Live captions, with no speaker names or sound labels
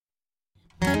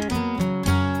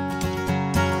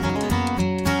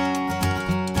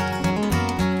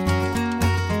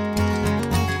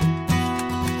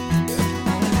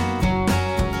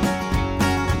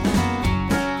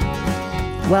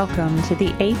Welcome to the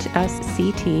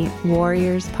HSCT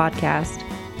Warriors podcast,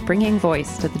 bringing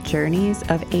voice to the journeys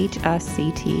of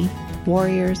HSCT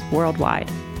warriors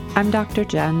worldwide. I'm Dr.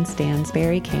 Jen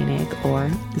Stansberry Koenig, or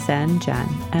Zen Jen,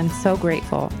 and so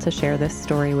grateful to share this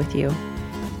story with you.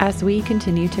 As we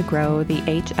continue to grow the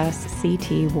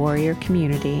HSCT warrior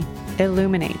community,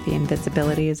 illuminate the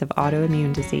invisibilities of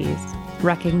autoimmune disease,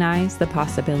 recognize the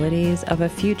possibilities of a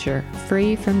future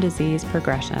free from disease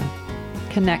progression,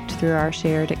 connect through our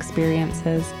shared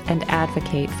experiences, and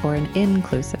advocate for an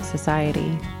inclusive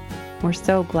society. We're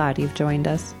so glad you've joined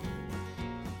us.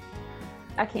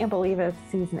 I can't believe it's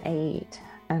season 8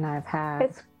 and I've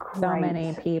had so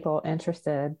many people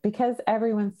interested because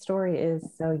everyone's story is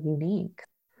so unique.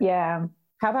 Yeah.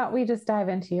 How about we just dive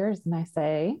into yours and I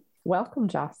say, welcome,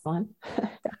 Jocelyn.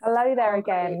 Hello there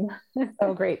again.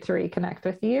 So great to reconnect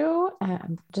with you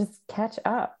and just catch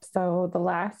up. So the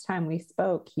last time we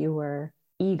spoke, you were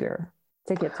eager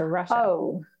to get to Russia.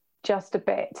 Oh, just a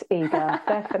bit eager,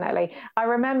 definitely. I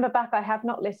remember back, I have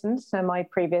not listened to my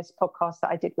previous podcast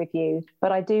that I did with you,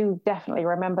 but I do definitely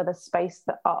remember the space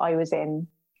that I was in.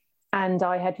 And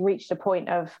I had reached a point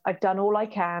of, I've done all I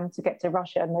can to get to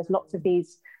Russia, and there's lots of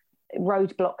these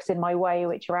roadblocks in my way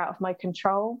which are out of my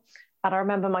control. And I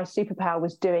remember my superpower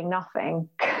was doing nothing,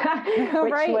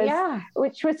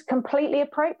 which was completely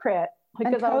appropriate.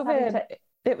 Because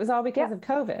it was all because of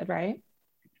COVID, right?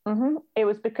 Mm-hmm. It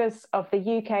was because of the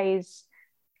UK's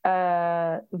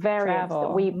variants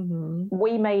that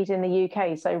we made in the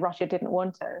UK, so Russia didn't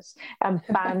want us, and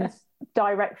banned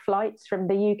direct flights from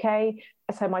the UK.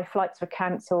 So my flights were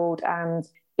cancelled, and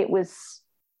I was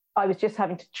just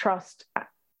having to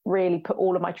really put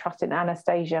all of my trust in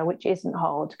Anastasia, which isn't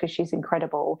hard because she's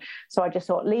incredible. So I just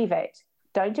thought, leave it.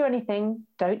 Don't do anything.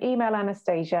 Don't email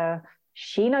Anastasia.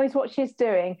 She knows what she's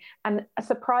doing. And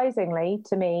surprisingly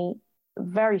to me,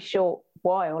 very short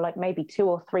while, like maybe 2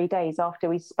 or 3 days after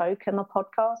we spoke in the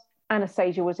podcast,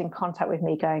 Anastasia was in contact with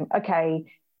me going, okay,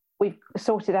 we've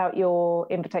sorted out your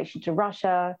invitation to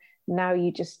Russia. Now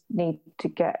you just need to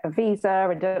get a visa.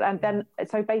 And then,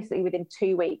 so basically within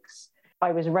 2 weeks,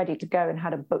 I was ready to go and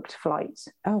had a booked flight.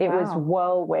 It was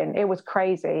whirlwind. It was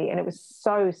crazy. And it was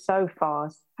so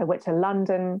fast. I went to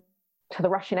London, to the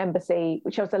Russian embassy,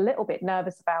 which I was a little bit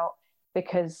nervous about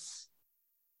because,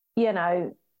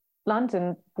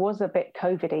 London was a bit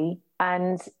COVID-y,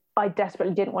 and I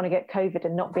desperately didn't want to get COVID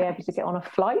and not be able to get on a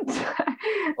flight.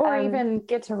 Or even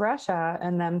get to Russia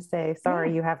and then say,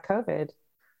 sorry, you have COVID.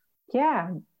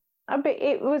 Yeah. But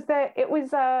it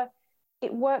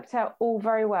worked out all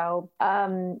very well.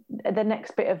 The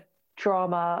next bit of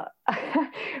drama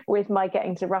with my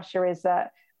getting to Russia is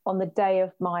that on the day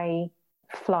of my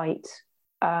flight,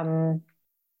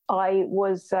 I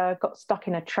got stuck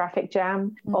in a traffic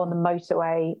jam on the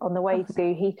motorway on the way to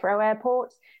Heathrow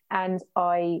Airport, and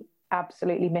I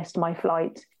absolutely missed my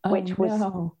flight, which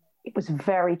was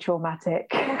very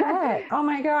traumatic. Oh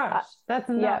my gosh, that's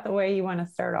not the way you want to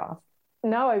start off.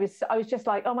 No, I was just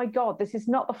like, oh my God, this is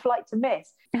not the flight to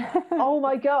miss. Oh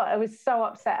my God, I was so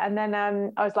upset. And then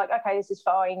I was like, okay, this is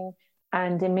fine.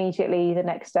 And immediately the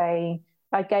next day,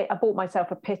 I bought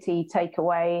myself a pity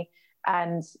takeaway.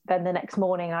 And then the next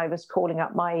morning I was calling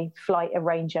up my flight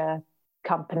arranger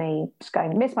company, just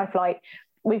going, miss my flight.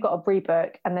 We've got a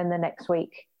rebook. And then the next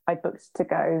week I booked to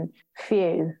go.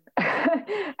 Phew.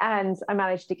 And I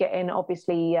managed to get in,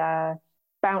 obviously,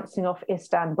 bouncing off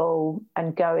Istanbul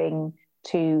and going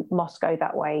to Moscow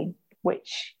that way,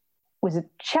 which was a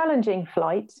challenging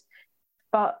flight,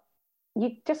 but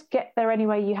you just get there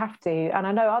anyway you have to. And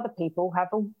I know other people have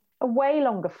a way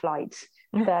longer flight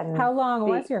than... How long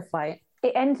was your flight?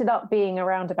 It ended up being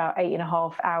around about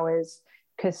 8.5 hours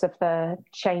because of the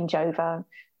changeover.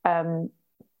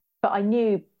 But I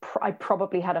knew I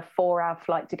probably had a 4-hour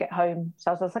flight to get home.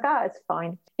 So I was like, it's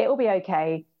fine. It'll be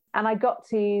okay. And I got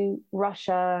to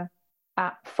Russia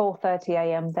at 4:30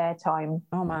 a.m. their time.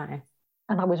 Oh my.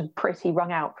 And I was pretty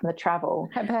wrung out from the travel.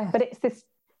 But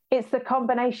it's the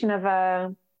combination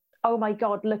of oh my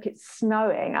God, look, it's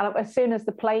snowing. And as soon as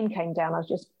the plane came down, I was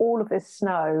just all of this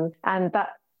snow, and that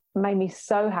made me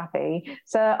so happy.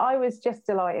 So I was just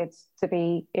delighted to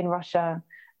be in Russia.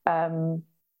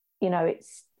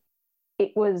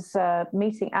 It was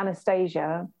meeting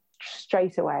Anastasia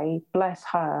straight away. Bless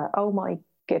her. Oh my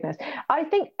goodness. I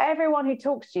think everyone who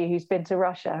talks to you who's been to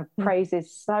Russia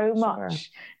praises so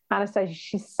much Anastasia.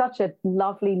 She's such a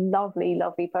lovely, lovely,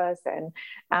 lovely person.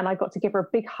 And I got to give her a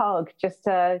big hug just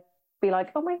to be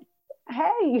like, oh my,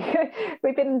 hey,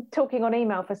 we've been talking on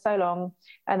email for so long.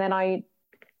 And then I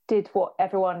did what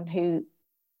everyone who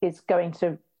is going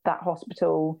to that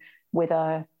hospital with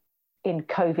a in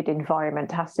COVID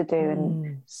environment has to do,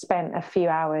 and spent a few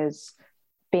hours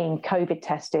being COVID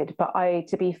tested. But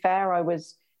to be fair, I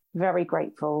was very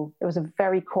grateful. It was a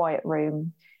very quiet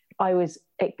room. I was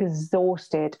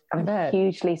exhausted and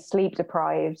hugely sleep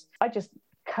deprived. I just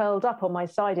curled up on my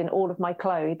side in all of my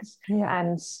clothes,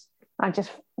 and I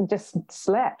just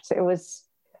slept. It was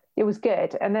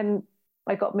good. And then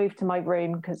I got moved to my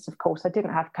room because, of course, I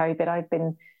didn't have COVID. I'd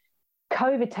been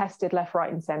COVID tested left,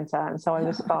 right, and center, and so I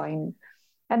was fine.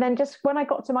 And then just when I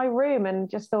got to my room and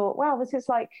just thought, wow, this is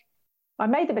like, I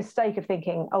made the mistake of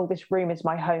thinking, oh, this room is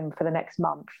my home for the next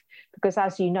month, because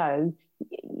as you know,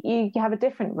 you have a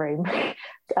different room.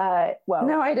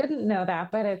 No, I didn't know that,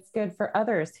 but it's good for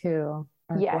others who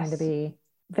are going to be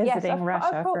visiting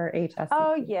Russia for HSCT.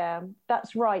 Oh, yeah,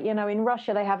 that's right. You know, in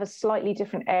Russia, they have a slightly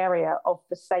different area of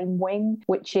the same wing,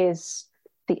 which is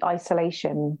the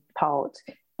isolation part.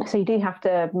 So you do have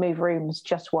to move rooms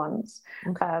just once.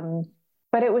 Okay.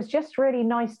 But it was just really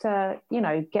nice to, you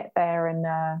know, get there, and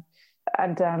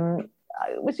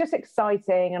it was just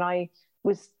exciting. And I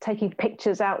was taking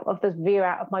pictures out of the view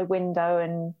out of my window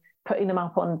and putting them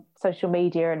up on social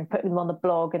media and putting them on the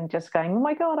blog, and just going, oh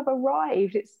my God, I've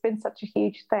arrived. It's been such a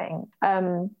huge thing.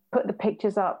 Put the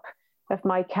pictures up of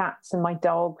my cats and my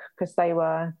dog, because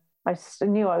I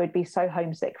knew I would be so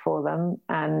homesick for them.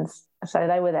 And so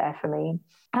they were there for me.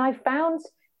 And I found,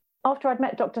 after I'd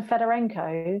met Dr.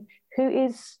 Fedorenko, who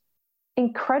is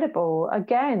incredible.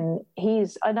 Again,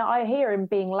 I hear him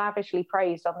being lavishly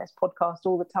praised on this podcast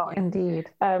all the time. Indeed.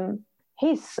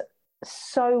 He's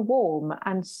so warm,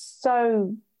 and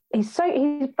he's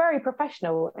very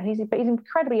professional, and he's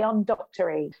incredibly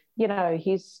undoctory. You know,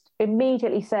 he's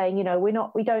immediately saying, you know, we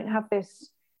don't have this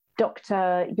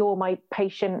doctor, you're my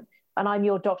patient and I'm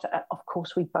your doctor. Of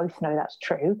course, we both know that's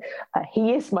true.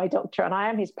 He is my doctor and I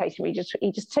am his patient.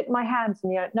 He just took my hands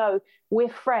and, you know, no, we're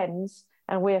friends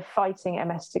and we're fighting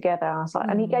MS together. I was like,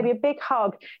 and he gave me a big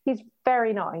hug. He's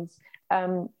very nice. I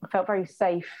felt very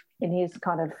safe in his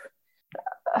kind of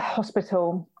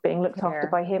hospital, being looked after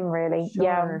by him, really. Sure.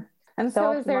 Yeah. And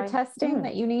so is there testing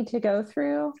that you need to go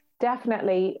through?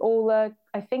 Definitely.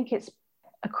 I think it's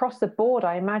across the board.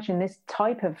 I imagine this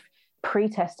type of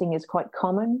pre-testing is quite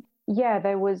common. Yeah,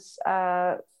 there was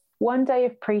 1 day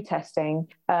of pre-testing,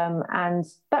 and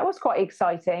that was quite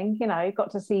exciting. You know,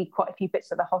 got to see quite a few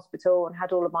bits of the hospital and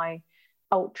had all of my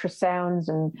ultrasounds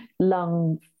and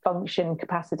lung function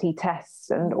capacity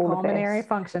tests and all of this. Pulmonary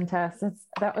function tests.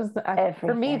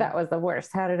 For me, that was the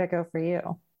worst. How did it go for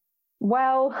you?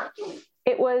 Well,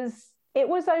 it was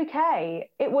okay.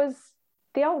 It was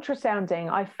the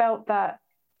ultrasounding. I felt that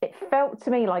it felt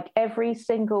to me like every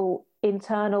single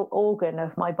internal organ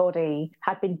of my body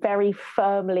had been very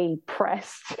firmly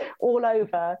pressed all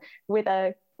over with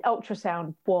a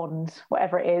ultrasound wand,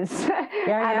 whatever it is.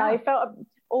 I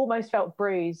almost felt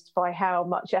bruised by how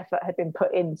much effort had been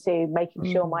put into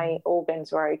making sure my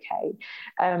organs were okay.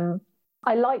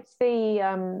 I liked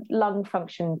the lung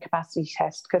function capacity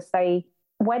test, because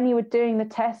when you were doing the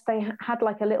test, they had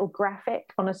like a little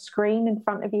graphic on a screen in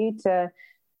front of you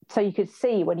so you could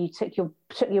see when you took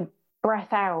your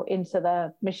breath out into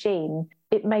the machine,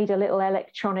 it made a little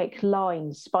electronic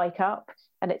line spike up,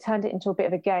 and it turned it into a bit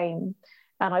of a game.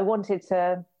 And I wanted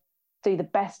to do the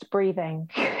best breathing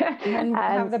and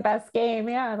have the best game.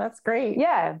 Yeah, that's great.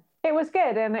 Yeah, it was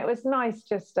good. And it was nice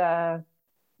just,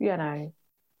 you know,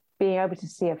 being able to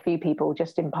see a few people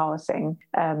just in passing,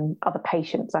 other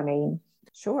patients, I mean.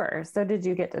 Sure. So did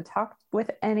you get to talk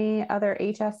with any other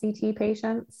HSCT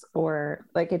patients, or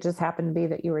like it just happened to be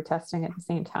that you were testing at the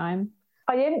same time?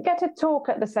 I didn't get to talk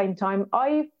at the same time.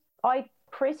 I'm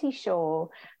pretty sure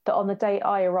that on the day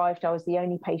I arrived, I was the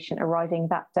only patient arriving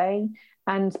that day.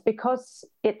 And because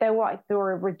there were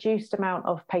a reduced amount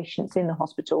of patients in the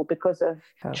hospital because of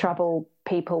trouble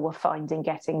people were finding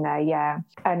getting there. Yeah.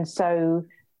 And so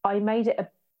I made it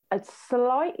a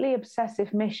slightly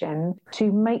obsessive mission to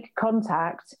make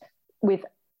contact with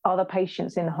other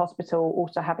patients in the hospital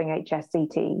also having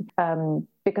HSCT,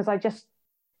 because I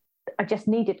just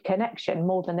needed connection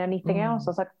more than anything else.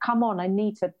 I was like, come on, I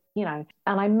need to, you know.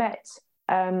 And I met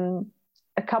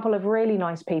a couple of really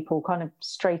nice people kind of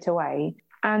straight away.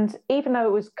 And even though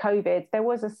it was COVID, there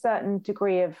was a certain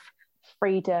degree of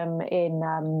freedom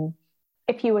in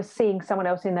if you were seeing someone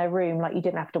else in their room, like you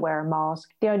didn't have to wear a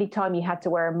mask. The only time you had to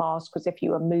wear a mask was if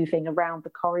you were moving around the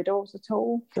corridors at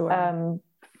all. Sure.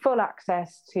 Full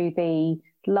access to the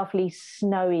lovely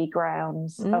snowy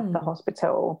grounds of the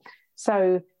hospital.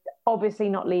 So obviously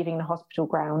not leaving the hospital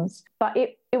grounds, but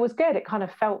it was good. It kind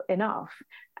of felt enough.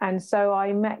 And so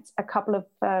I met a couple of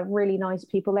really nice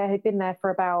people there who'd been there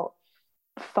for about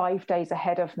 5 days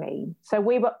ahead of me. So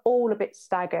we were all a bit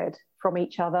staggered from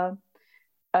each other.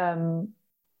 And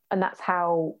that's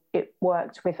how it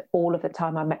worked with all of the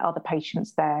time I met other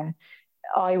patients there.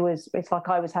 It's like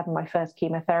I was having my first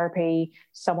chemotherapy,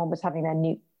 someone was having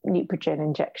their Neupogen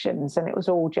injections, and it was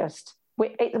all just,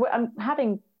 I'm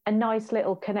having a nice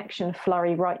little connection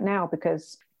flurry right now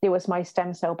because it was my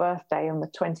stem cell birthday on the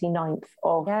 29th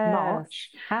of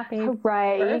March. Happy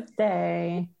Hooray.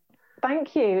 birthday.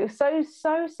 Thank you.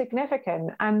 So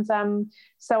significant. And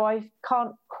so I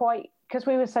can't quite, because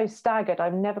we were so staggered,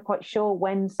 I'm never quite sure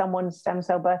when someone's stem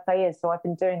cell birthday is. So I've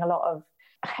been doing a lot of,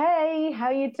 hey, how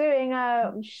you doing?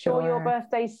 I'm sure your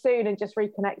birthday's soon, and just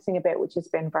reconnecting a bit, which has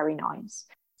been very nice.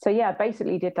 So yeah,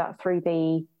 basically did that through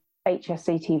the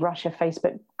HSCT Russia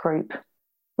Facebook group,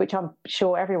 which I'm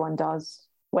sure everyone does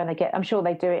when they get, I'm sure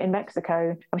they do it in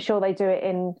Mexico. I'm sure they do it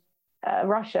in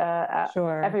Russia.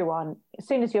 Sure. Everyone. As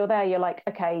soon as you're there, you're like,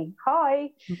 okay,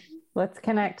 hi. Let's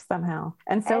connect somehow.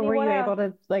 And so Anyone were you else? able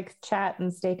to like chat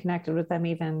and stay connected with them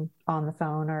even on the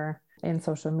phone or in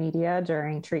social media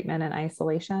during treatment and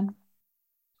isolation?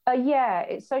 Yeah,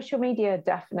 it's social media,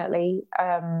 definitely.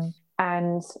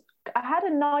 And I had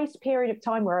a nice period of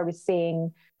time where I was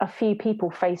seeing a few people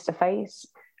face to face.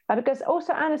 Because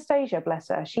also Anastasia, bless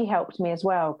her, she helped me as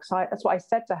well. Because that's what I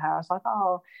said to her. I was like,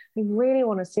 oh, I really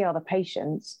want to see other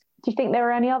patients. Do you think there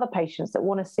are any other patients that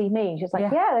want to see me? And she's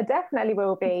like, yeah, there definitely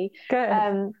will be.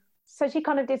 Good. So she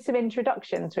kind of did some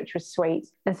introductions, which was sweet.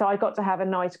 And so I got to have a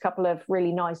nice couple of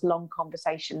really nice long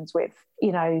conversations with,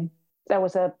 there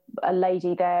was a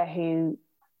lady there who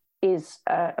is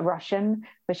a Russian,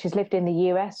 but she's lived in the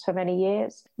US for many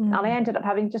years. And I ended up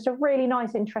having just a really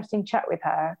nice, interesting chat with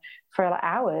her for like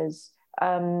hours.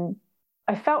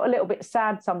 I felt a little bit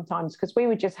sad sometimes because we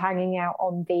were just hanging out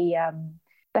on the,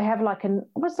 they have like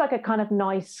what's like a kind of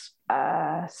nice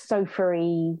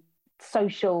sofa-y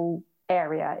social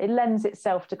area. It lends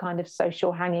itself to kind of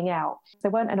social hanging out. There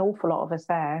weren't an awful lot of us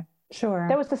there. Sure.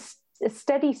 There was a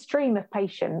steady stream of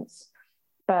patients,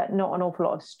 but not an awful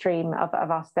lot of stream of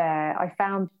us there. I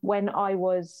found when I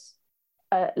was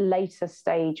at later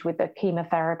stage with the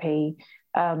chemotherapy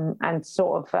and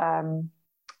sort of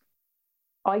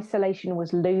isolation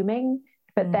was looming,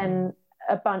 but then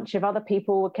a bunch of other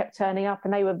people kept turning up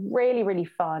and they were really, really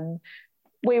fun.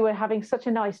 We were having such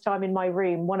a nice time in my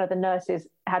room. One of the nurses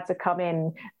had to come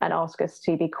in and ask us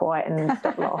to be quiet and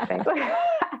stop laughing.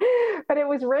 But it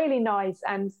was really nice.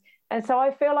 And so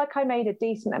I feel like I made a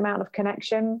decent amount of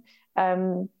connection.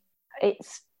 I'm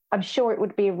sure it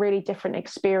would be a really different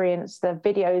experience. The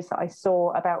videos that I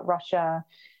saw about Russia,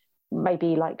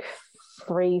 maybe like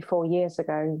 3-4 years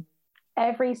ago,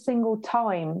 every single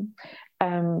time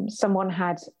someone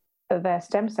had their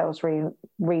stem cells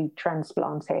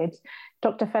retransplanted,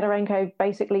 Dr. Fedorenko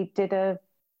basically did a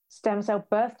stem cell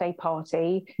birthday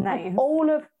party. Nice. All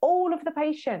of the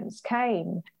patients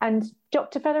came, and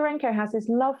Dr. Fedorenko has this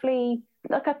lovely,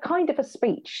 like a kind of a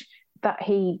speech that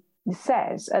he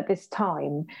says at this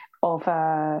time of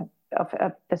the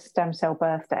stem cell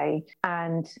birthday,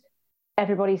 and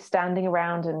everybody's standing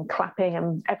around and clapping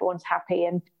and everyone's happy,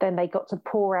 and then they got to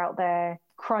pour out their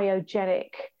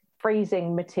cryogenic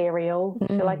freezing material,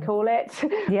 shall I call it,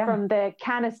 from the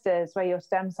canisters where your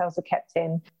stem cells are kept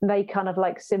in. They kind of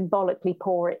like symbolically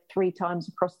pour it 3 times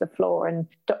across the floor. And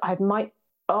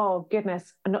oh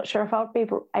goodness, I'm not sure if I'll be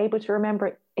able to remember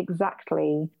it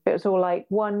exactly. But it was all like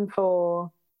one for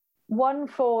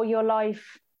your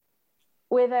life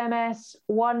with MS,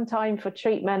 1 time for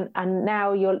treatment, and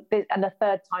now and the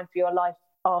 3rd time for your life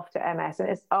after MS. And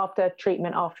it's after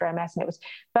treatment, after MS. And it was,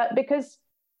 but because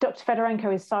Dr.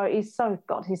 Fedorenko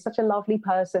he's such a lovely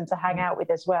person to hang out with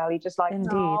as well. He just like,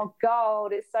 Indeed. Oh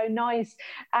God, it's so nice.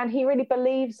 And he really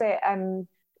believes it and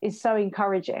is so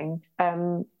encouraging.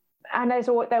 And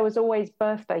there was always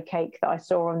birthday cake that I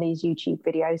saw on these YouTube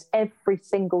videos every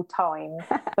single time,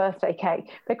 birthday cake.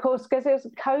 Because it was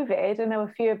COVID and there were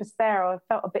a few of us there, I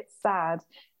felt a bit sad.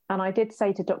 And I did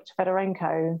say to Dr.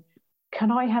 Fedorenko,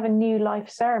 can I have a new life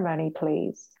ceremony,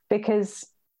 please? Because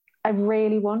I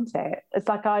really want it. It's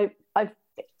like I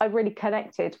really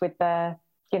connected with the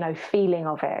feeling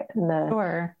of it and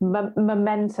the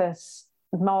momentous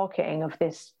marking of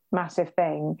this massive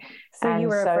thing. So you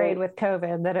were afraid with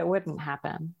COVID that it wouldn't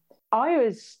happen? I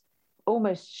was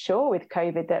almost sure with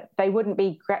COVID that they wouldn't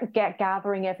be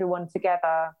gathering everyone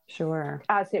together. Sure.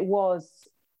 As it was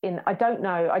I don't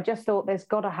know. I just thought there's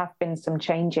got to have been some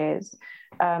changes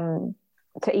to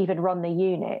even run the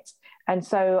unit. And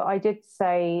so I did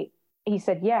say he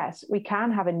said, yes, we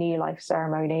can have a new life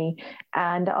ceremony,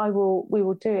 and we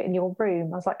will do it in your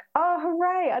room. I was like, oh,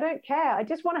 hooray. I don't care. I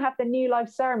just want to have the new life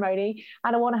ceremony,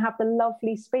 and I want to have the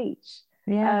lovely speech.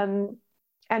 Yeah.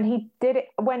 And he did it.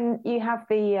 When you have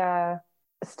the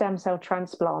stem cell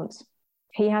transplant,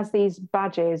 he has these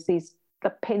badges, the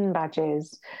pin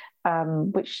badges,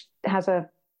 which has a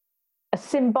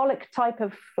symbolic type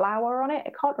of flower on it.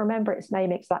 I can't remember its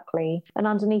name exactly. And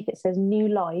underneath it says new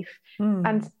life.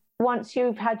 And once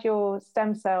you've had your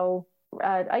stem cell,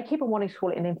 I keep on wanting to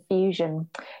call it an infusion,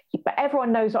 but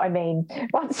everyone knows what I mean.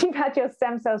 Once you've had your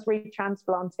stem cells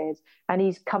retransplanted, and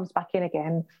he comes back in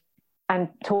again and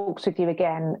talks with you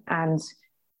again and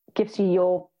puts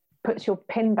your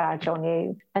pin badge on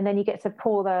you, and then you get to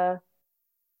pour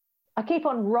I keep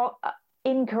on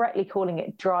incorrectly calling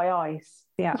it dry ice.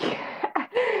 Yeah.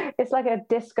 It's like a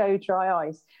disco dry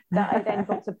ice that I then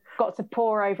got to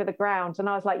pour over the ground. And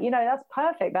I was like, that's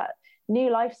perfect. That new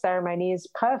life ceremony is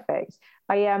perfect.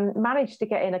 I managed to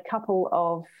get in a couple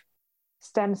of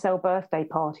stem cell birthday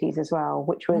parties as well,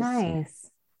 which was nice.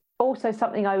 Also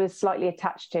something I was slightly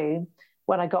attached to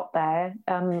when I got there.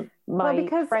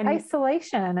 Because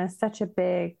isolation is such a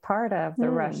big part of the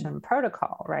Russian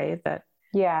protocol, right? That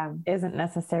isn't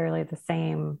necessarily the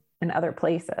same in other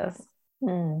places.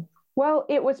 Well,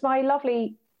 it was my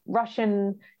lovely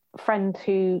Russian friend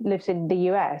who lives in the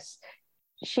US.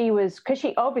 Because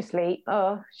she obviously,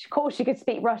 of course she could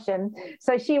speak Russian.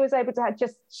 So she was able to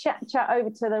just chat over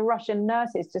to the Russian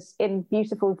nurses, just in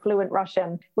beautiful, fluent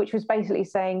Russian, which was basically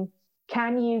saying,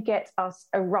 can you get us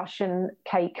a Russian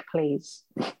cake, please?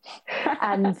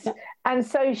 and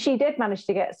so she did manage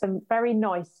to get some very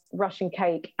nice Russian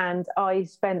cake. And I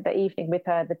spent the evening with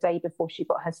her the day before she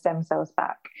got her stem cells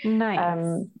back.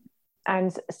 Nice.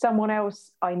 And someone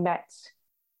else I met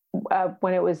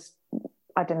when it was,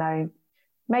 I don't know,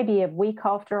 maybe a week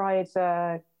after I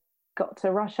had got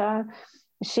to Russia,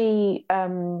 she, I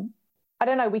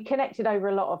don't know, we connected over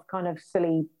a lot of kind of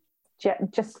silly,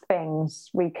 just things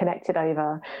we connected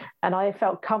over. And I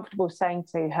felt comfortable saying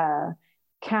to her,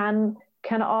 can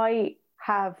I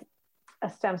have a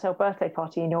stem cell birthday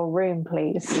party in your room,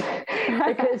 please?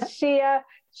 Because she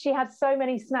had so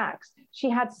many snacks.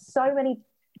 She had so many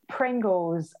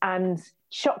Pringles and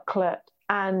chocolate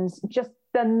and just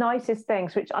the nicest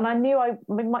things, and I knew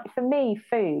for me,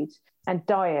 food and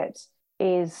diet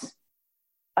is,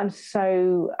 I'm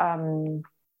so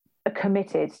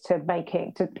committed to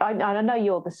making, I know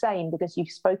you're the same because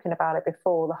you've spoken about it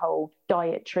before, the whole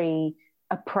dietary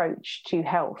approach to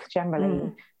health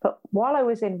generally. But while I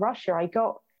was in Russia,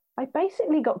 I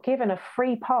basically got given a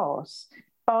free pass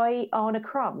by Anna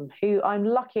Crum, who I'm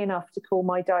lucky enough to call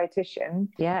my dietitian.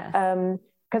 Yes.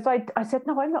 Because I said,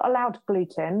 no, I'm not allowed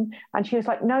gluten. And she was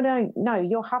like, no,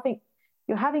 you're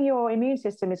having your immune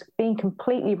system is being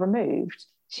completely removed.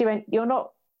 She went,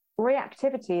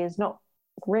 reactivity is not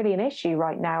really an issue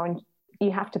right now. And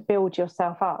you have to build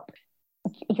yourself up.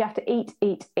 You have to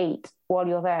eat while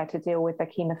you're there to deal with the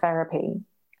chemotherapy.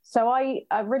 So I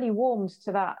really warmed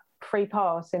to that free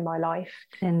pass in my life.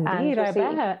 Indeed, I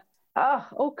bet.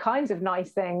 All kinds of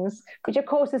nice things, which of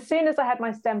course, as soon as I had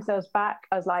my stem cells back,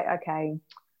 I was like, okay,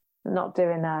 I'm not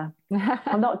doing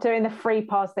I'm not doing the free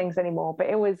pass things anymore. But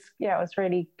it was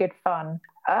really good fun.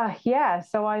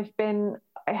 So I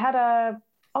had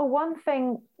one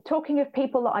thing, talking of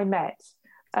people that I met,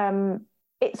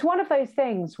 it's one of those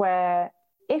things where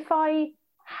if I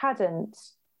hadn't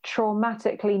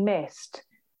traumatically missed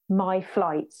my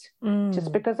flight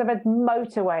just because of a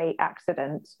motorway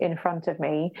accident in front of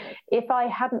me, if I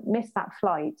hadn't missed that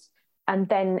flight and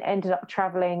then ended up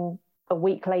traveling a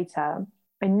week later,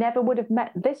 I never would have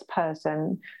met this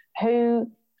person,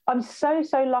 who I'm so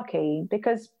lucky,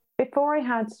 because before I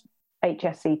had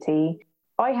HSCT,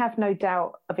 I have no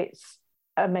doubt of its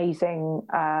amazing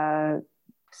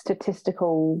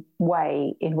statistical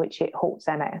way in which it halts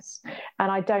MS. And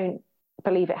I don't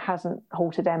believe it hasn't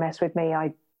halted MS with me.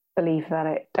 I believe that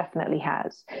it definitely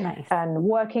has. Nice. And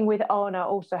working with Anna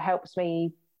also helps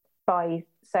me by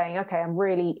saying, okay, I'm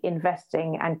really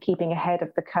investing and keeping ahead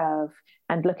of the curve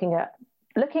and looking at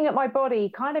my body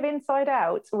kind of inside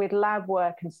out with lab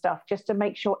work and stuff, just to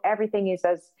make sure everything is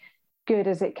as good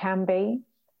as it can be.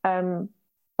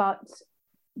 But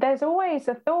there's always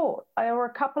a thought, or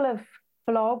a couple of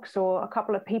blogs or a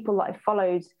couple of people that I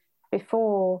followed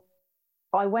before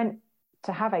I went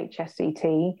to have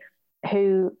HSCT,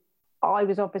 who I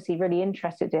was obviously really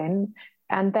interested in,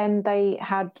 and then they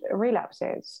had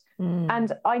relapses.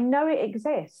 And I know it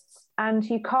exists, and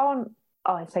you can't,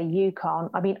 I say you can't,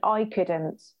 I mean, I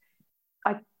couldn't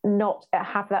not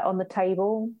have that on the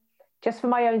table. just for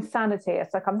my own sanity,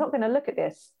 it's like, I'm not going to look at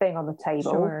this thing on the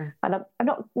table. Sure. And I'm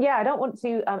not, yeah, I don't want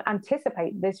to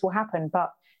anticipate this will happen,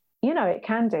 but you know, it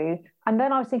can do. And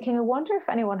then I was thinking, I wonder if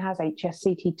anyone has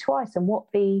HSCT twice and what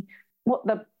the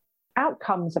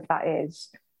outcomes of that is.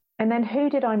 And then who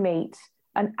did I meet?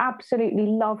 An absolutely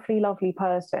lovely, lovely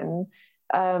person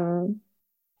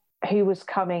who was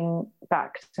coming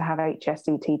back to have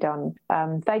HSCT done.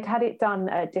 They'd had it done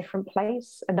at a different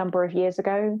place a number of years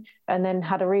ago and then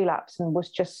had a relapse and was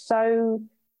just so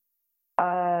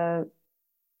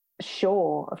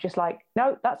sure of just like,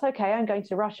 no, that's okay. I'm going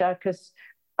to Russia, because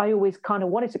I always kind of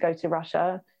wanted to go to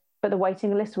Russia, but the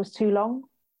waiting list was too long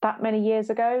that many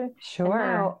years ago. Sure. And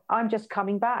now I'm just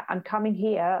coming back. I'm coming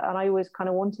here, and I always kind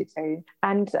of wanted to.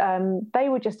 And they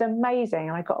were just amazing.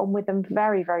 And I got on with them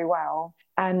very, very well.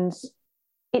 And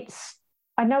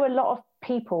I know a lot of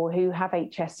people who have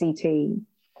HSCT.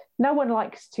 No one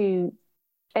likes to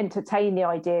entertain the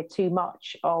idea too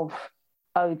much of,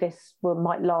 oh, this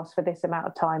might last for this amount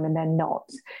of time and then not,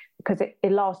 because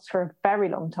it lasts for a very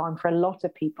long time for a lot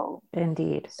of people.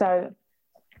 Indeed. So,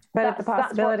 but the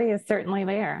possibility is certainly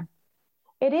there.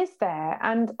 It is there.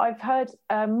 And I've heard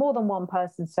more than one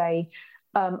person say,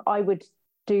 I would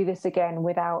do this again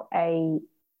without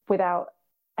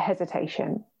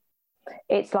hesitation.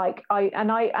 It's like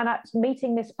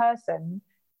meeting this person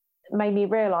made me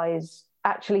realize,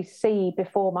 actually see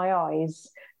before my eyes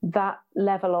that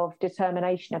level of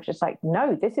determination of just like,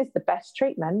 no, this is the best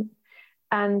treatment.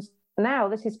 And now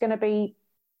this is going to be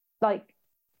like,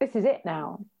 this is it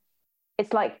now.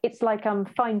 It's like I'm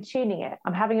fine tuning it.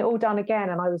 I'm having it all done again.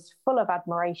 And I was full of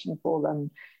admiration for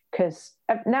them, because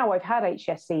now I've had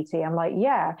HSCT. I'm like,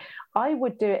 yeah, I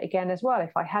would do it again as well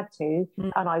if I had to.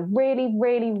 And I really,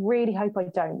 really, really hope I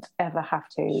don't ever have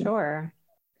to. Sure.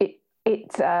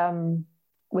 It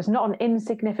was not an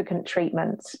insignificant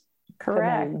treatment.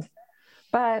 Correct.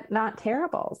 But not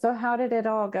terrible. So how did it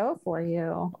all go for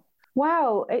you?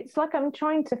 Wow. It's like I'm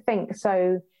trying to think.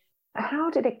 So how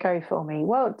did it go for me?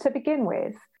 Well, to begin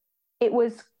with, it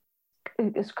was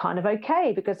kind of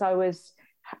okay, because I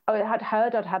had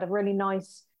heard I'd had a really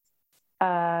nice,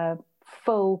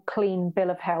 full, clean bill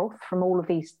of health from all of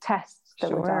these tests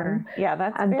that were done. Yeah,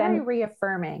 that's very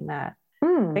reaffirming that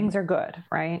things are good,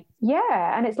 right?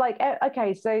 Yeah, and it's like,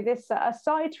 okay, so this,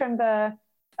 aside from the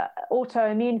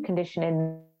autoimmune condition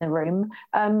in the room,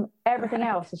 everything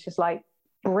else is just like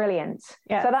brilliant.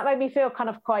 Yeah. So that made me feel kind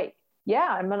of quite,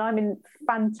 I'm in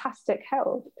fantastic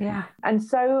health. Yeah. And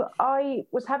so I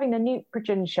was having the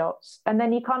Neupogen shots, and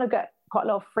then you kind of get quite a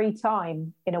lot of free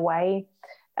time in a way,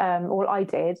 or I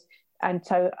did. And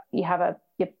so you have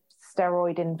your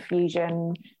steroid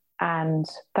infusion, and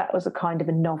that was a kind of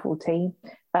a novelty,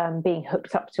 being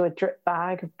hooked up to a drip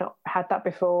bag. I've not had that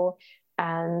before.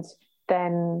 And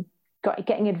then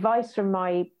getting advice from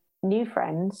my new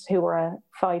friends who were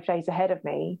 5 days ahead of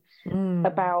me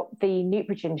about the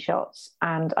Neupogen shots.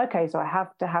 And okay, so I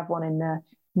have to have one in the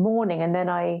morning, and then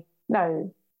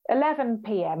 11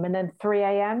 p.m. and then 3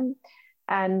 a.m.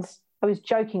 And I was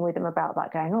joking with them about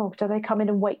that, going, oh, do they come in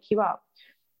and wake you up?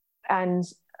 And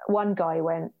one guy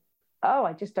went, oh,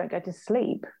 I just don't go to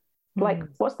sleep. Like,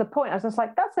 what's the point? I was just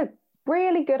like, that's a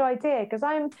really good idea, because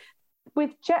I'm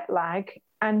with jet lag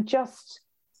and just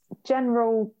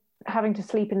general having to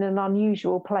sleep in an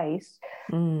unusual place.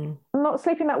 I'm not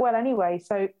sleeping that well anyway.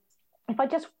 So if I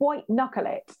just white knuckle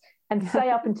it and stay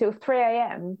up until 3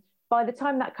 a.m., by the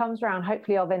time that comes around,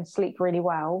 hopefully I'll then sleep really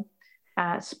well.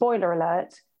 Spoiler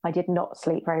alert, I did not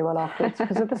sleep very well afterwards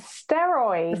because of the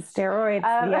steroids. The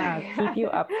steroids, keep you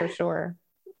up for sure.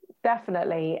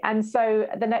 Definitely. And so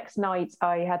the next night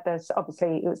I had this,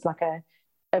 obviously it was like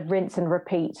a rinse and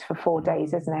repeat for 4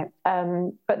 days, isn't it?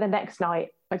 But the next night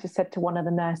I just said to one of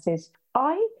the nurses,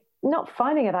 I'm not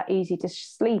finding it that easy to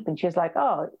sleep. And she was like,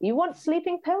 oh, you want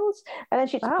sleeping pills? And then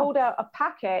she just pulled out a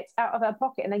packet out of her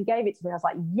pocket and then gave it to me. I was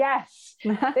like, yes,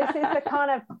 this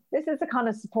is the kind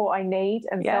of support I need.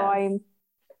 And so I'm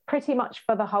pretty much,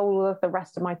 for the whole of the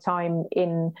rest of my time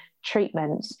in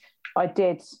treatment, I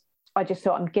just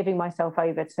thought, I'm giving myself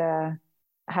over to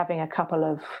having a couple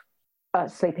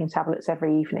of sleeping tablets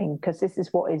every evening, because this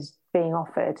is what is being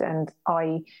offered. And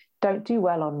I don't do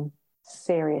well on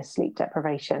serious sleep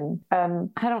deprivation. I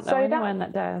don't know anyone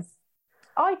that does.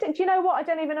 Do you know what? I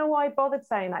don't even know why I bothered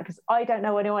saying that, because I don't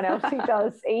know anyone else who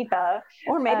does either.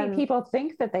 Or maybe people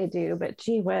think that they do, but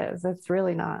gee whiz, it's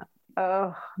really not.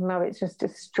 Oh, no, it just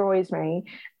destroys me.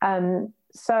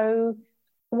 So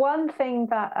one thing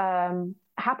that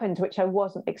happened, which I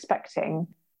wasn't expecting,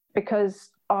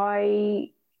 because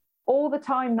all the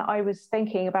time that I was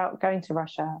thinking about going to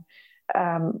Russia,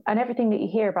 And everything that you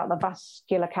hear about the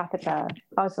vascular catheter,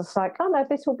 I was just like, oh no,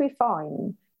 this will be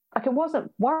fine. Like, it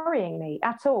wasn't worrying me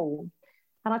at all.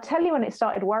 And I tell you, when it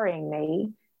started worrying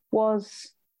me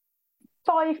was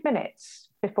 5 minutes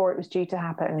before it was due to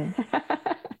happen.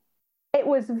 It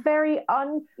was it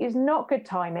was not good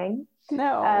timing.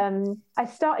 No. I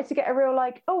started to get a real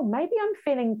like, oh, maybe I'm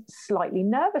feeling slightly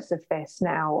nervous of this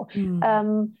now.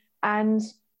 And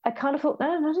I kind of thought,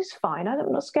 no, it's fine.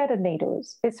 I'm not scared of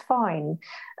needles. It's fine.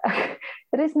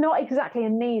 It is not exactly a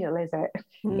needle, is it?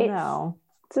 No.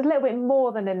 It's a little bit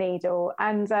more than a needle.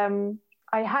 And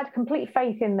I had complete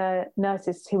faith in the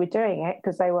nurses who were doing it,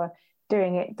 because they were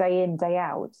doing it day in, day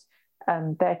out.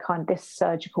 They're kind of this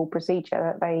surgical procedure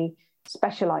that they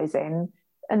specialize in.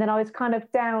 And then I was kind of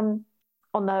down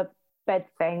on the bed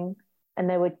thing, and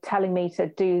they were telling me to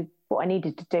do what I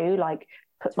needed to do, like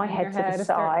put my head to the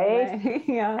side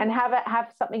and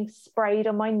have something sprayed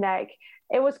on my neck.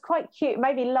 It was quite cute. It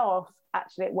made me laugh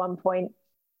actually at one point,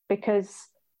 because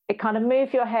it kind of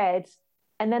moved your head,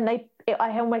 and then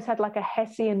I almost had like a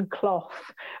Hessian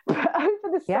cloth over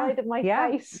the side of my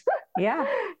face. Yeah.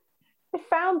 I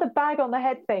found the bag on the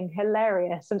head thing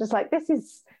hilarious. I'm just like, this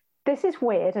is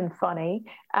weird and funny.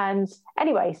 And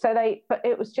anyway, but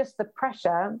it was just the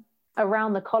pressure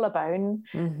around the collarbone,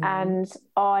 and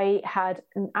I had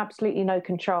absolutely no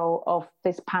control of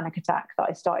this panic attack that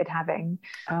I started having.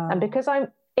 And because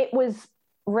it was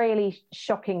really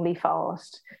shockingly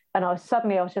fast, and I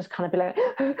was just kind of like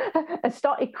I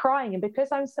started crying. And because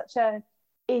I'm such a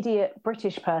idiot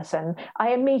British person,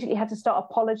 I immediately had to start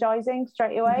apologizing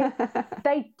straight away.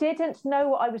 They didn't know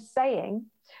what I was saying.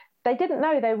 They didn't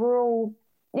know. They were all,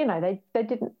 they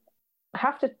didn't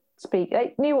have to speak.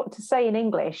 They knew what to say in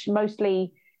English,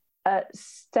 mostly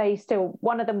stay still.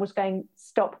 One of them was going,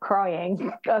 stop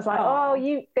crying. I was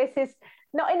like, this is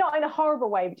not in a horrible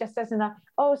way, but just as in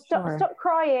stop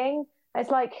crying. It's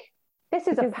like, this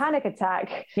is a panic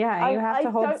attack. Yeah, you have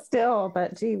to hold still,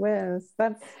 but gee whiz,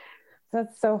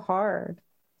 that's so hard.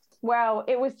 Well,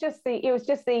 it was just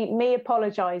the me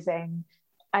apologizing,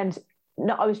 and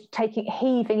I was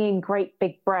heaving in great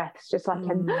big breaths, just like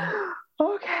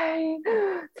okay,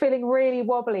 feeling really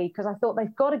wobbly, because I thought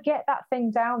they've got to get that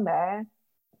thing down there,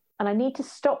 and I need to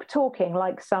stop talking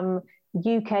like some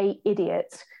UK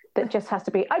idiot that just has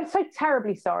to be. I'm so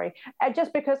terribly sorry,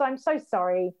 just because I'm so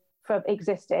sorry for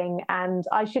existing, and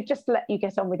I should just let you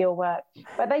get on with your work.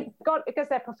 But because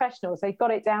they're professionals, they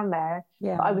got it down there.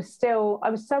 Yeah. But I was so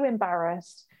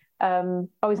embarrassed. I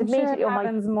was immediately on my. It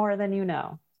happens more than you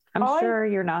know. I'm sure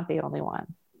you're not the only one.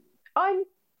 I'm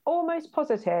almost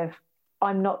positive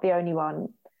I'm not the only one.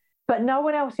 But no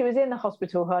one else who was in the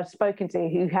hospital who I'd spoken to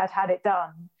who had it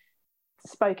done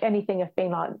spoke anything of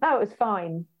being like, no, it was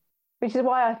fine. Which is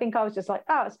why I think I was just like,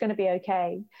 oh, it's going to be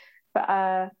okay. But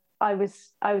I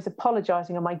was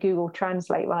apologizing on my Google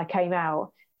Translate when I came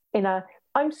out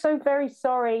I'm so very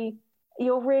sorry.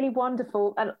 You're really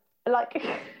wonderful. And like,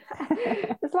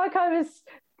 it's like I was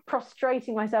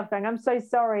prostrating myself going, I'm so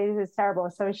sorry, this is terrible,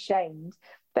 I'm so ashamed.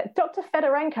 But Dr.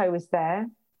 Fedorenko was there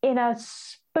in a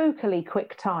spookily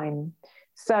quick time.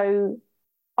 So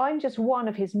I'm just one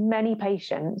of his many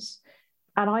patients,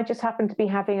 and I just happen to be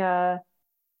having a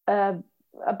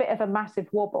bit of a massive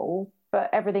wobble, but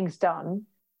everything's done.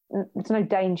 There's no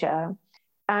danger.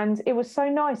 And it was so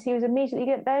nice. He was immediately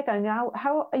there going,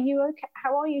 how are you okay?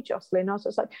 How are you, Jocelyn? I was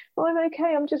just like, oh, I'm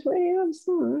okay. I'm just really,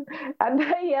 and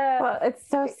they... well, it's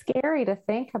so scary to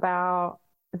think about.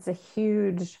 It's a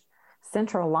huge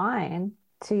central line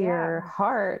to your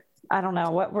heart. I don't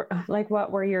know,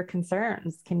 what were your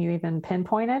concerns? Can you even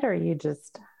pinpoint it, or you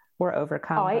just were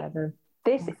overcome by the...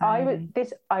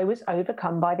 I was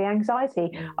overcome by the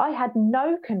anxiety. I had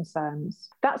no concerns.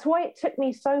 That's why it took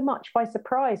me so much by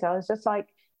surprise. I was just like,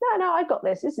 no, I got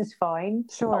this. This is fine.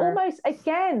 Sure. Almost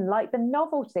again, like the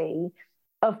novelty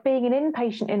of being an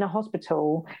inpatient in a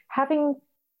hospital, having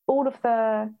all of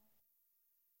the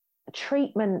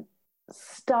treatment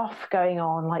stuff going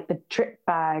on, like the drip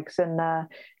bags and the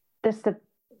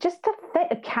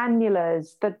cannulas,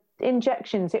 the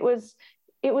injections. It was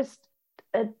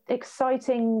an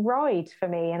exciting ride for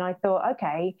me, and I thought,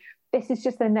 okay, this is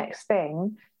just the next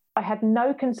thing. I had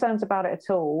no concerns about it at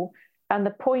all, and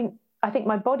I think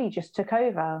my body just took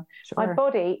over. Sure. My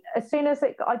body, as soon as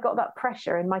I got that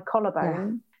pressure in my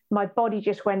collarbone, my body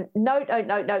just went, no,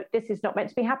 this is not meant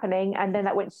to be happening, and then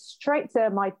that went straight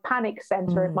to my panic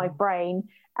center of my brain,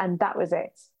 and that was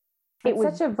it. It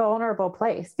was such a vulnerable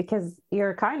place, because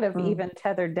you're kind of even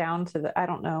tethered down to I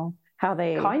don't know how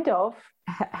they kind of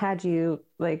had you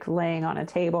like laying on a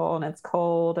table and it's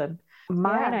cold, and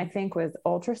mine I think was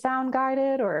ultrasound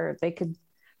guided, or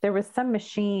there was some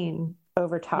machine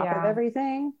over top of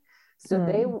everything.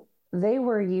 So they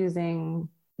were using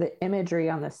the imagery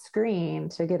on the screen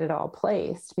to get it all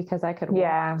placed, because I could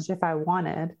watch if I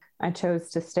wanted. I chose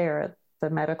to stare at the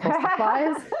medical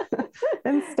supplies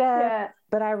instead.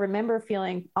 But I remember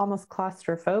feeling almost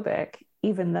claustrophobic,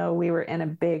 even though we were in a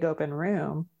big open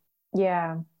room.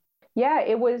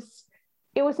 It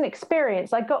was an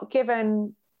experience. I got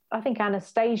given, I think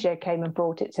Anastasia came and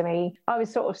brought it to me. I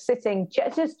was sort of sitting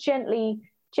just gently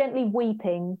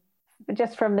weeping,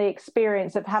 just from the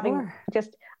experience of having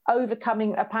just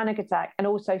overcoming a panic attack, and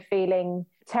also feeling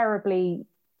terribly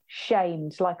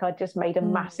shamed, like I'd just made a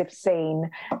massive scene,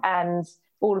 and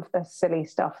all of the silly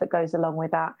stuff that goes along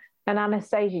with that. And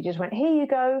Anastasia just went, "Here you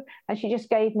go," and she just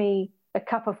gave me a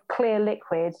cup of clear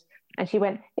liquid, and she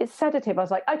went, "It's sedative." I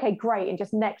was like, "Okay, great," and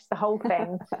just nexted the whole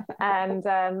thing. and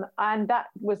that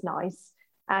was nice.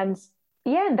 And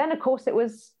and then of course it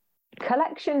was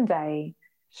collection day.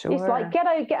 Sure. It's like, get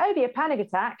over your panic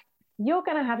attack, you're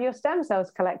going to have your stem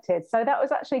cells collected. So that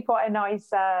was actually quite a nice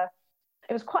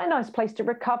it was quite a nice place to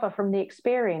recover from the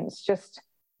experience. Just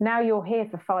now you're here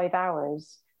for 5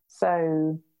 hours,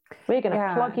 so we're going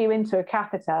to plug you into a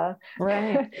catheter,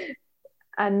 right?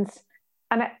 and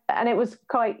it was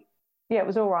quite, it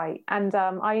was all right. And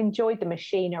I enjoyed the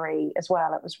machinery as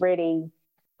well. It was really,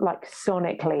 like,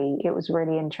 sonically, it was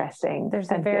really interesting.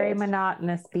 There's a very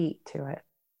monotonous beat to it.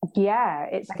 Yeah,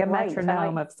 it's like a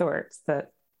metronome of sorts.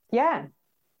 That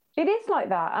it is like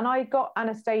that. And I got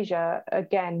Anastasia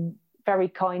again very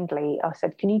kindly. I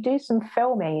said, "Can you do some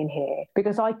filming in here,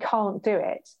 because I can't do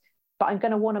it, but I'm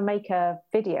going to want to make a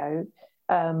video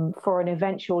for an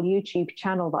eventual YouTube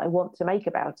channel that I want to make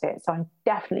about it. So I'm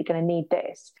definitely going to need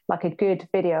this, like a good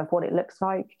video of what it looks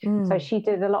like." So she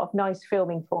did a lot of nice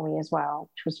filming for me as well,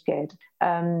 which was good.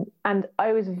 And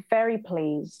I was very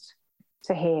pleased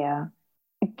to hear.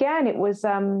 Again, it was,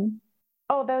 there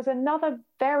was another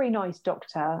very nice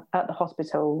doctor at the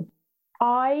hospital.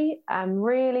 I am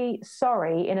really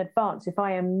sorry in advance if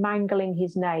I am mangling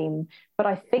his name, but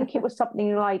I think it was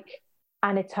something like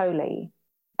Anatoly.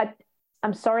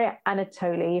 I'm sorry,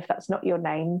 Anatoly, if that's not your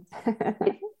name.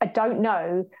 I don't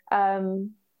know.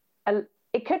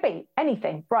 It could be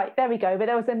anything. Right, there we go. But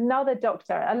there was another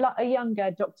doctor, a younger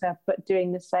doctor, but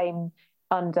doing the same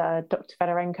under Dr.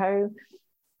 Fedorenko.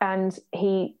 And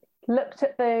he looked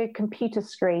at the computer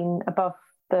screen above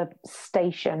the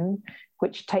station,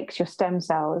 which takes your stem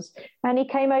cells. And he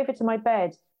came over to my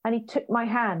bed and he took my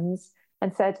hands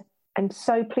and said, "I'm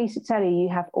so pleased to tell you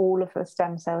have all of the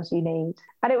stem cells you need."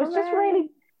 And it was just really,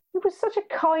 it was such a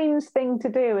kind thing to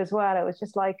do as well. It was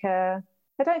just like, I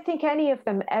don't think any of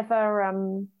them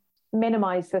ever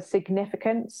minimize the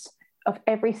significance of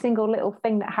every single little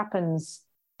thing that happens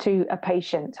to a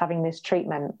patient having this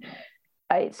treatment.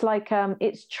 It's like,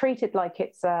 it's treated like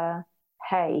it's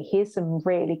hey, here's some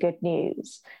really good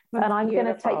news. That's and I'm going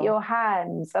to take your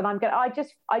hands, and I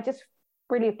just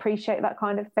really appreciate that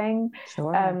kind of thing.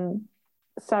 Sure.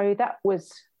 So that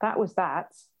was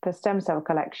the stem cell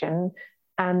collection.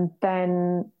 And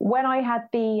then when I had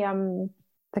the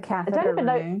catheter I don't even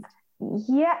removed.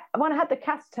 When I had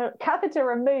the catheter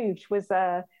removed was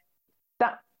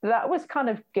that was kind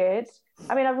of good.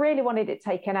 I mean, I really wanted it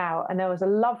taken out, and there was a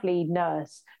lovely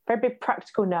nurse, very big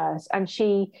practical nurse, and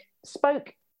she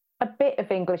spoke a bit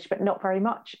of English, but not very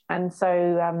much. And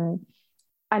so,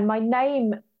 and my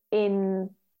name, in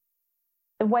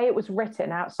the way it was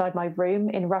written outside my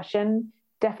room in Russian,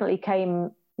 definitely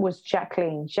was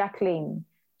Jacqueline. Jacqueline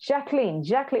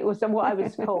was what I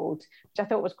was called, which I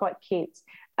thought was quite cute.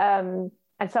 And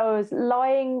so I was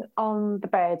lying on the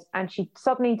bed, and she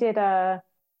suddenly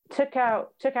took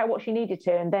out what she needed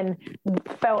to, and then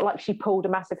felt like she pulled a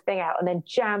massive thing out, and then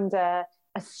jammed a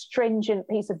stringent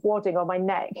piece of wadding on my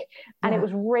neck, and it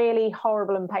was really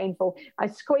horrible and painful. I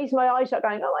squeezed my eyes shut,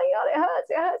 going, "Oh my God,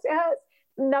 it hurts,"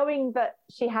 knowing that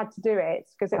she had to do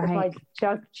it because it was my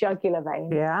jugular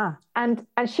vein. Yeah. And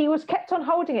she was kept on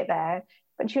holding it there,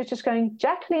 but she was just going,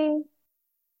 "Jacqueline,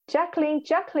 Jacqueline,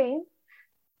 Jacqueline,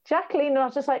 Jacqueline," and I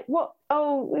was just like, "What?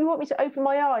 Oh, you want me to open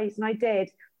my eyes?" And I did.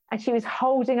 And she was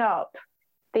holding up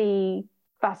the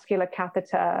vascular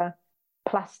catheter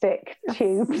plastic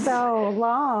tubes. So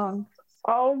long.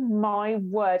 Oh my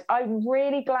word. I'm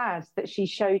really glad that she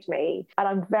showed me. And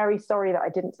I'm very sorry that I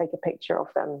didn't take a picture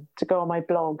of them to go on my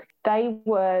blog. They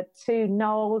were two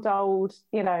gnarled old,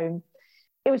 it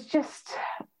was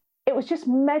just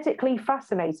medically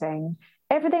fascinating.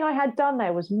 Everything I had done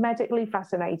there was medically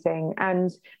fascinating.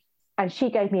 And she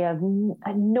gave me an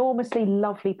enormously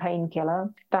lovely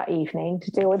painkiller that evening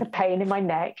to deal with the pain in my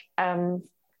neck.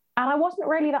 And I wasn't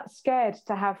really that scared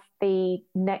to have the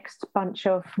next bunch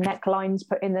of necklines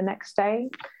put in the next day.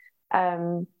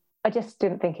 I just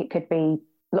didn't think it could be.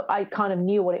 Look, I kind of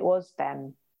knew what it was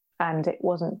then, and it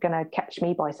wasn't going to catch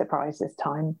me by surprise this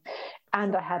time.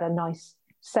 And I had a nice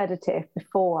sedative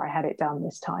before I had it done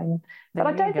this time. But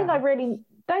I don't think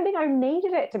I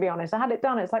needed it, to be honest. I had it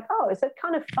done. It's like, oh, it's a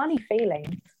kind of funny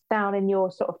feeling down in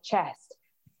your sort of chest.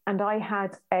 And I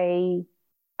had they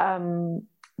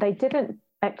didn't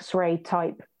X-ray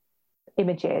type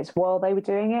images while they were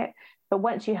doing it, but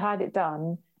once you had it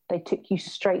done, they took you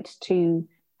straight to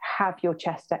have your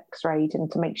chest X-rayed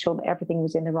and to make sure that everything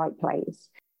was in the right place.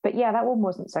 But yeah, that one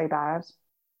wasn't so bad.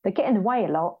 They get in the way a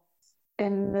lot.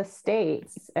 In the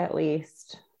States, at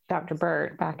least, Dr.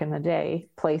 Burt back in the day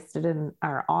placed it in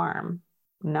our arm,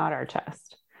 not our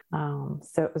chest.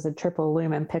 So it was a triple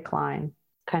lumen PICC line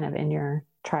kind of in your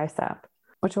tricep,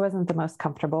 which wasn't the most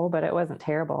comfortable, but it wasn't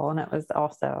terrible. And it was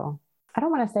also, I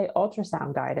don't want to say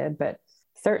ultrasound guided, but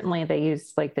certainly they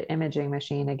used like the imaging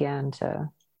machine again to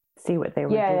see what they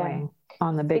were doing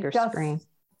on the bigger screen.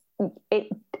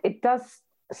 It does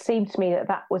seem to me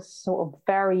that was sort of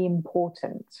very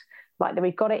important. Like that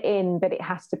we got it in, but it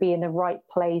has to be in the right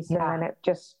place. Yeah. And then it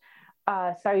just,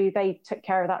 so they took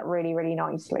care of that really, really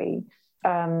nicely.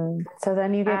 So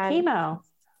then you get chemo.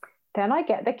 Then I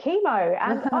get the chemo.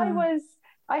 And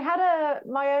I had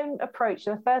my own approach.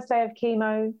 The first day of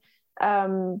chemo,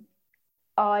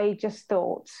 I just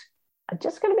thought, I'm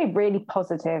just going to be really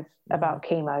positive about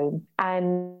chemo.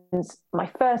 And my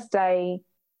first day,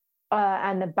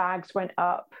 and the bags went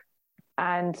up,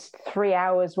 and 3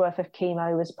 hours worth of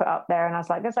chemo was put up there. And I was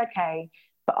like, that's okay.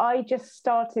 But I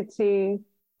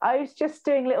was just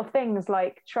doing little things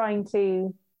like trying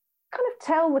to kind of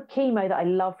tell the chemo that I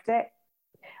loved it.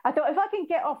 I thought if I can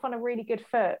get off on a really good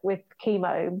foot with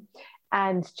chemo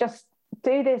and just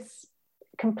do this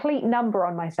complete number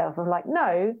on myself of like,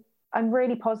 no, I'm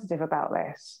really positive about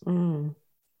this. And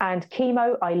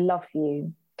chemo, I love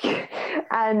you.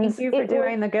 And thank you for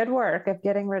doing the good work of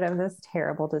getting rid of this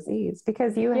terrible disease,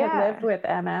 because you had lived with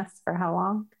MS for how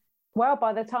long? Well,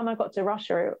 by the time I got to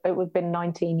Russia, it would have been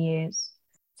 19 years.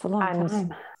 It's a long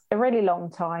time. A really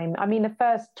long time. I mean, the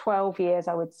first 12 years,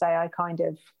 I would say I kind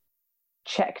of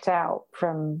checked out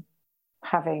from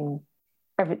having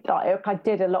I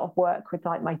did a lot of work with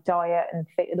like my diet and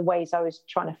the ways I was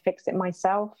trying to fix it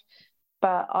myself,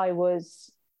 but I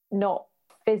was not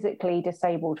physically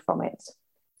disabled from it.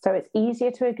 So it's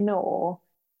easier to ignore,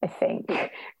 I think,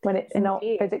 when it's not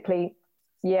physically.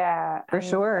 Yeah. For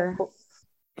sure.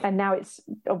 And now it's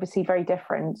obviously very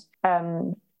different.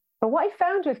 But what I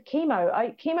found with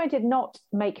chemo did not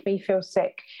make me feel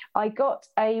sick. I got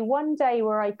one day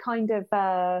where I kind of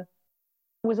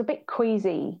was a bit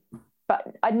queasy, but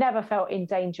I never felt in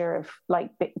danger of like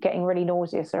getting really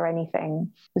nauseous or anything.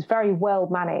 It was very well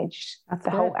managed,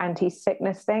 whole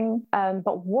anti-sickness thing.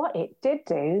 But what it did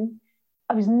do,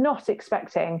 I was not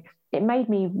expecting. It made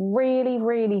me really,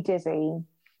 really dizzy.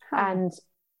 And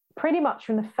pretty much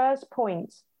from the first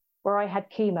point where I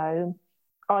had chemo,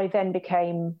 I then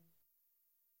became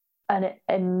an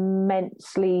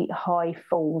immensely high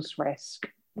falls risk.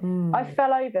 I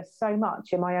fell over so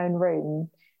much in my own room.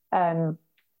 I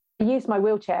used my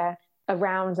wheelchair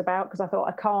around about because I thought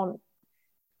I can't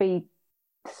be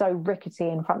so rickety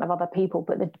in front of other people,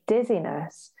 but the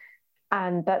dizziness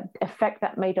and that effect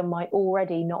that made on my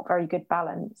already not very good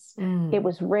balance, it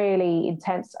was really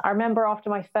intense. I remember after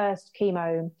my first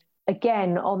chemo,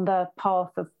 again, on the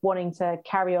path of wanting to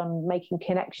carry on making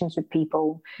connections with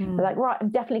people, like, right, I'm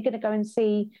definitely going to go and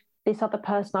see this other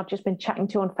person I've just been chatting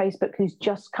to on Facebook who's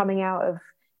just coming out of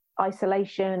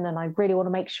isolation, and I really want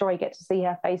to make sure I get to see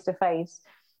her face to face.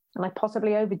 And I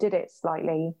possibly overdid it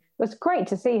slightly. It was great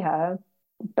to see her,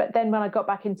 but then when I got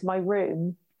back into my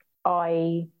room,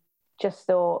 I just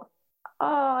thought,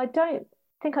 I don't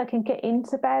think I can get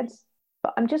into bed,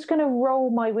 but I'm just going to roll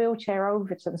my wheelchair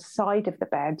over to the side of the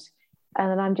bed,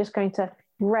 and then I'm just going to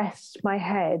rest my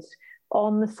head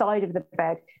on the side of the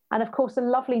bed. And of course, a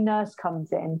lovely nurse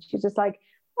comes in. She's just like,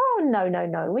 oh,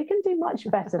 no, we can do much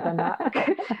better than that.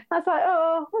 I was like,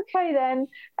 oh, okay then.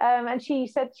 And she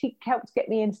said she helped get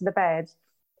me into the bed,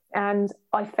 and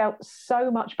I felt so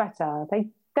much better. They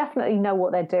definitely know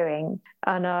what they're doing.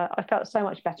 And I felt so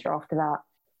much better after that.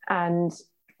 And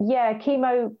yeah,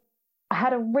 chemo, I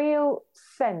had a real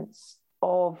sense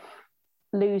of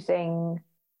losing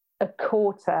a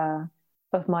quarter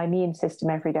of my immune system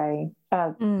every day.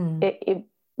 It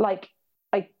like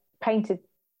I painted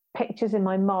pictures in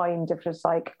my mind of just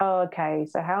like, oh, okay,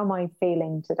 so how am I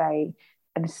feeling today?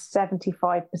 I'm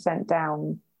 75%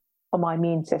 down on my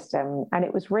immune system. And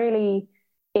it was really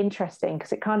interesting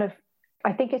because it kind of,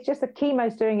 I think it's just the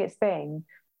chemo's doing its thing,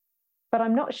 but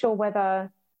I'm not sure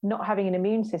whether not having an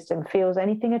immune system feels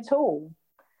anything at all.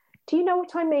 Do you know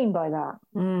what I mean by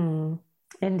that?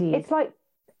 Indeed.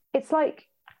 It's like,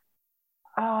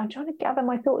 I'm trying to gather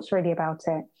my thoughts really about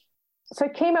it. So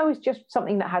chemo is just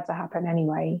something that had to happen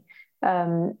anyway.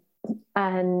 And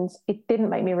it didn't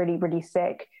make me really, really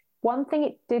sick. One thing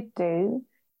it did do,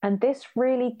 and this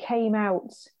really came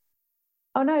out,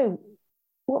 oh no,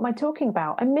 what am I talking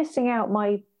about? I'm missing out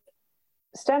my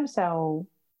stem cell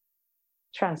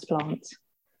transplant.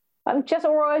 I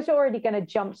was already going to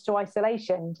jump to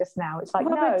isolation just now. It's like,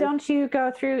 well, no. But don't you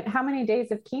go through, how many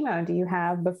days of chemo do you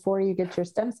have before you get your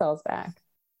stem cells back?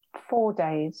 4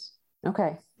 days.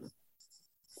 Okay.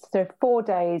 So 4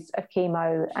 days of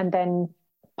chemo and then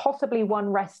possibly one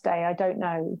rest day, I don't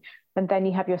know. And then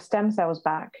you have your stem cells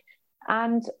back.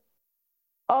 And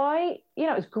it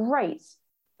was great.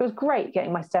 It was great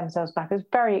getting my stem cells back. It was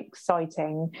very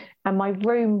exciting. And my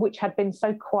room, which had been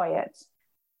so quiet,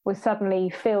 was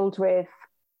suddenly filled with,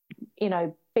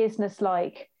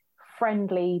 business-like,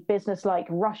 friendly, business-like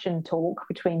Russian talk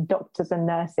between doctors and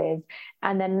nurses,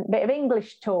 and then a bit of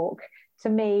English talk to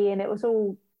me. And it was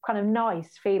all kind of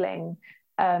nice feeling.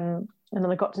 And then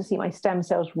I got to see my stem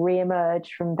cells reemerge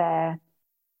from their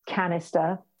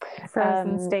canister.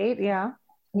 Frozen state, yeah.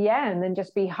 Yeah, and then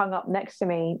just be hung up next to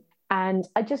me. And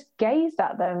I just gazed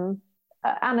at them.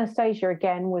 Anastasia,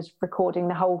 again, was recording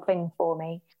the whole thing for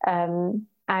me.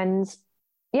 And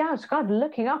yeah, I was kind of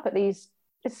looking up at this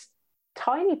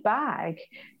tiny bag,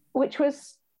 which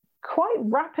was quite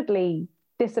rapidly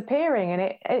disappearing.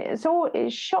 And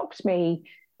it shocked me,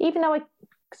 even though I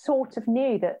sort of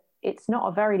knew that it's not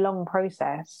a very long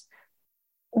process.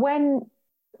 When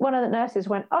one of the nurses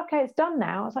went, "Okay, it's done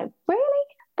now," I was like, "Really?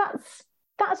 That's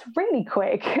really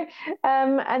quick."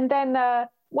 And then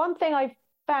one thing I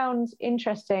found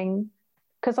interesting,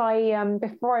 because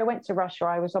before I went to Russia,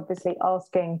 I was obviously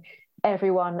asking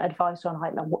everyone advice on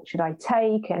like what should I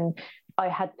take, and I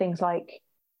had things like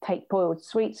take boiled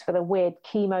sweets for the weird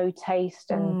chemo taste,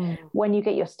 and when you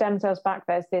get your stem cells back,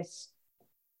 there's this,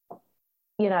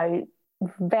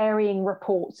 varying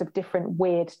reports of different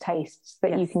weird tastes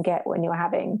that you can get when you're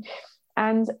having,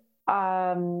 and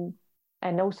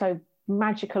also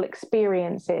magical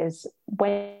experiences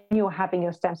when you're having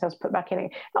your stem cells put back in.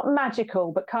 Not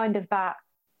magical, but kind of that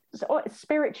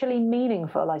spiritually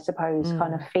meaningful, I suppose,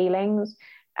 kind of feelings.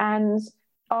 And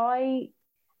I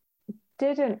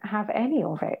didn't have any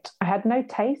of it. I had no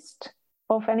taste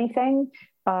of anything.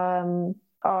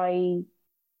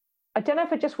 I don't know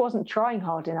if I just wasn't trying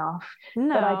hard enough,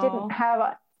 but I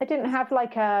didn't have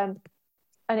like an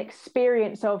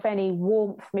experience of any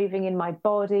warmth moving in my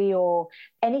body or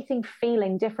anything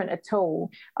feeling different at all.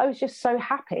 I was just so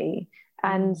happy.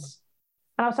 And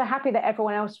I was so happy that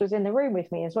everyone else was in the room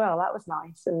with me as well. That was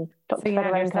nice. And Dr. So you had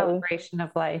your Fedorenko, celebration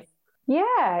of life.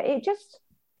 Yeah, it just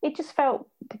felt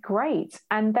great.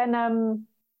 And then,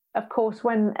 of course,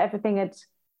 when everything had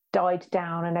died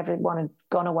down and everyone had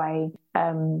gone away,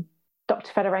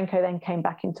 Dr. Fedorenko then came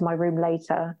back into my room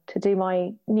later to do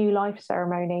my new life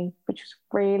ceremony, which was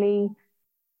really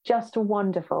just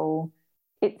wonderful.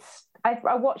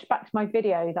 I watched back to my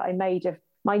video that I made of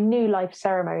my new life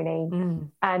ceremony,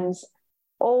 and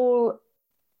all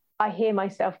I hear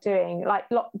myself doing, like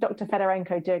Dr.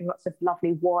 Fedorenko doing lots of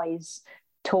lovely, wise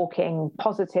talking,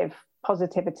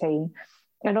 positivity.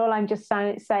 And all I'm just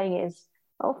saying is,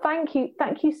 "Oh, thank you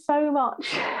so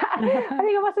much." I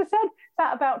think I must have said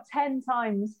that about 10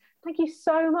 times. Thank you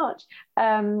so much.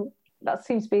 That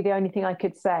seems to be the only thing I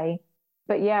could say.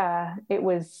 But yeah, that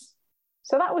was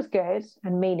good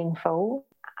and meaningful.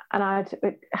 And I'd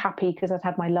happy because I'd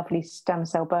had my lovely stem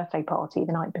cell birthday party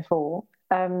the night before.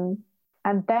 And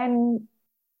then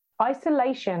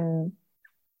isolation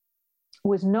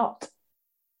was not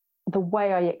the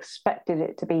way I expected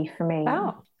it to be for me.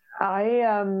 Oh. I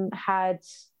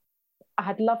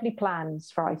had lovely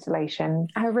plans for isolation.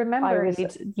 I remember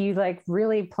you like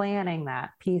really planning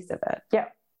that piece of it.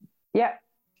 Yep.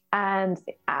 And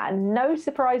no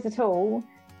surprise at all,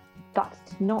 that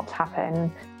did not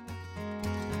happen.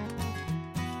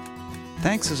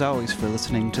 Thanks as always for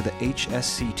listening to the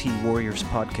HSCT Warriors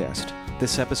podcast.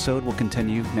 This episode will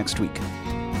continue next week.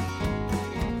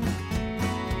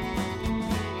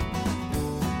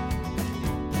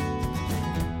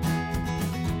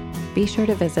 Be sure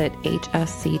to visit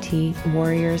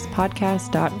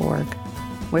hsctwarriorspodcast.org,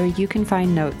 where you can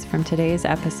find notes from today's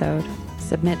episode,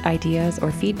 submit ideas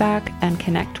or feedback, and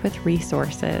connect with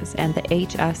resources and the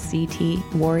HSCT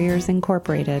Warriors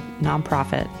Incorporated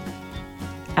nonprofit.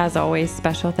 As always,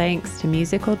 special thanks to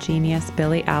musical genius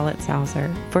Billy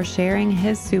Alitzhauser for sharing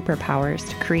his superpowers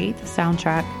to create the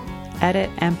soundtrack, edit,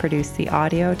 and produce the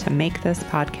audio to make this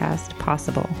podcast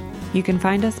possible. You can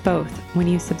find us both when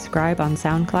you subscribe on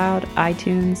SoundCloud,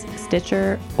 iTunes,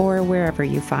 Stitcher, or wherever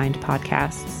you find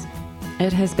podcasts.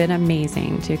 It has been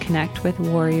amazing to connect with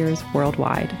warriors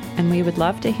worldwide, and we would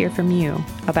love to hear from you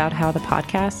about how the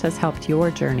podcast has helped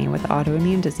your journey with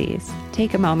autoimmune disease.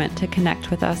 Take a moment to connect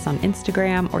with us on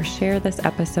Instagram or share this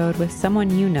episode with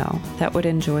someone you know that would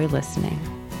enjoy listening.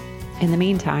 In the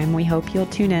meantime, we hope you'll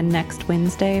tune in next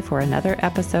Wednesday for another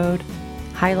episode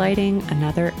highlighting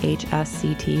another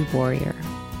HSCT warrior.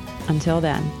 Until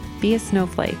then, be a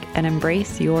snowflake and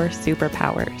embrace your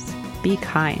superpowers. Be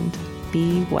kind.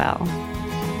 Be well.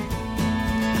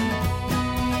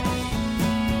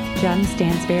 Jen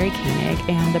Stansberry Koenig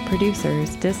and the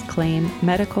producers disclaim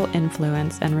medical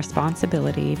influence and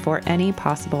responsibility for any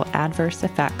possible adverse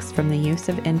effects from the use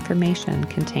of information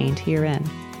contained herein.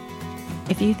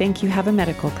 If you think you have a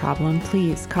medical problem,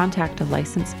 please contact a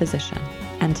licensed physician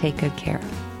and take good care.